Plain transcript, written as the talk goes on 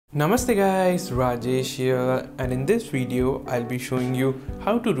Namaste guys, Rajesh here, and in this video I'll be showing you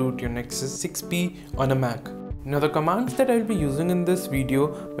how to root your Nexus 6P on a Mac. Now the commands that I'll be using in this video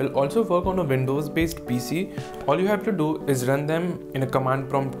will also work on a Windows based PC. All you have to do is run them in a command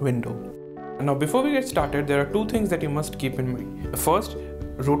prompt window. Now before we get started, there are two things that you must keep in mind. First,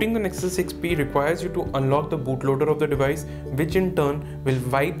 rooting the Nexus 6P requires you to unlock the bootloader of the device, which in turn will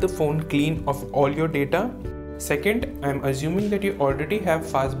wipe the phone clean of all your data. Second, I'm assuming that you already have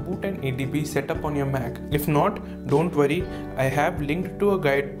fastboot and ADB set up on your Mac. If not, don't worry, I have linked to a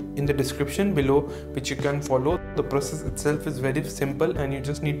guide in the description below which you can follow. The process itself is very simple and you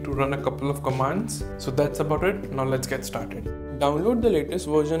just need to run a couple of commands. So that's about it. Now let's get started. Download the latest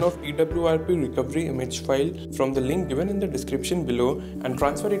version of TWRP recovery image file from the link given in the description below and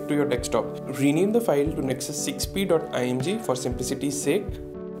transfer it to your desktop. Rename the file to nexus6p.img for simplicity's sake.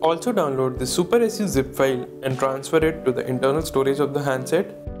 Also download the SuperSU zip file and transfer it to the internal storage of the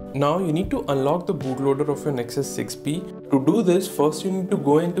handset. Now you need to unlock the bootloader of your Nexus 6P. To do this, first you need to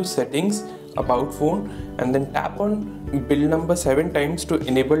go into settings, about phone, and then tap on build number 7 times to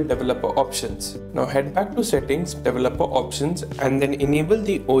enable developer options. Now head back to settings, developer options, and then enable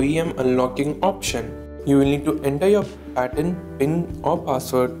the OEM unlocking option. You will need to enter your pattern, PIN or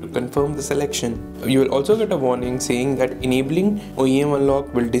password to confirm the selection. You will also get a warning saying that enabling OEM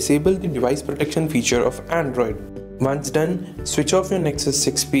unlock will disable the device protection feature of Android. Once done, switch off your Nexus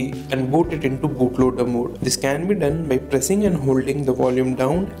 6P and boot it into bootloader mode. This can be done by pressing and holding the volume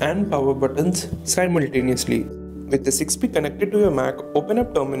down and power buttons simultaneously. With the 6P connected to your Mac, open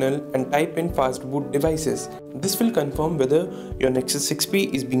up terminal and type in fastboot devices. This will confirm whether your Nexus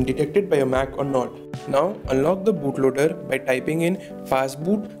 6P is being detected by your Mac or not. Now unlock the bootloader by typing in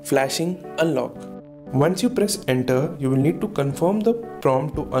fastboot flashing unlock. Once you press enter, you will need to confirm the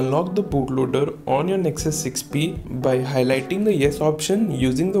prompt to unlock the bootloader on your Nexus 6P by highlighting the yes option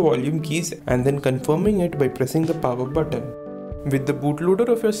using the volume keys and then confirming it by pressing the power button. With the bootloader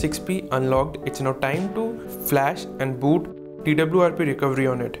of your 6P unlocked, it's now time to flash and boot TWRP recovery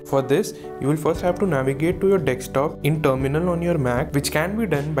on it. For this, you will first have to navigate to your desktop in terminal on your Mac, which can be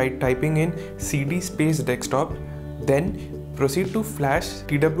done by typing in cd space desktop. Then proceed to flash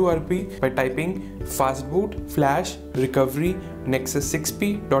TWRP by typing fastboot flash recovery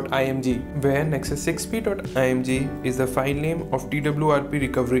nexus6p.img, where nexus6p.img is the file name of TWRP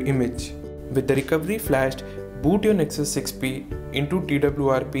recovery image. With the recovery flashed, boot your Nexus 6P into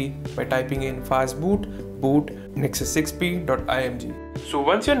TWRP by typing in fastboot boot nexus6p.img. So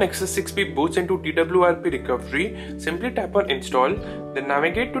once your Nexus 6P boots into TWRP recovery, simply tap on install, then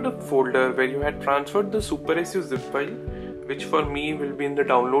navigate to the folder where you had transferred the SuperSU zip file, which for me will be in the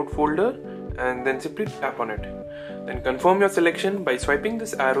download folder, and then simply tap on it. Then confirm your selection by swiping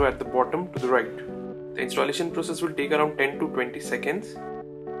this arrow at the bottom to the right. The installation process will take around 10 to 20 seconds.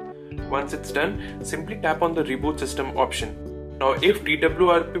 Once it's done, simply tap on the reboot system option. Now if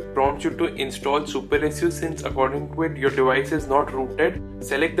TWRP prompts you to install SuperSU since according to it your device is not rooted,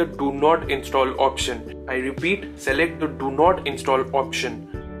 select the do not install option. I repeat, select the do not install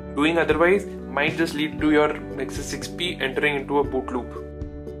option. Doing otherwise might just lead to your Nexus 6P entering into a boot loop.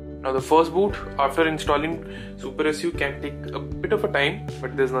 Now the first boot after installing SuperSU can take a bit of a time,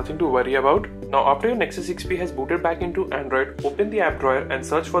 but there's nothing to worry about. Now after your Nexus 6P has booted back into Android, open the app drawer and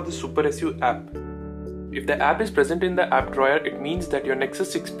search for the SuperSU app. If the app is present in the app drawer, it means that your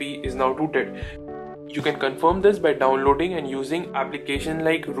Nexus 6P is now rooted. You can confirm this by downloading and using application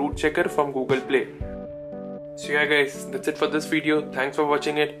like Root Checker from Google Play. So yeah guys, that's it for this video. Thanks for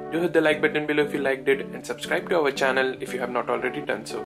watching it. Do hit the like button below if you liked it and subscribe to our channel if you have not already done so.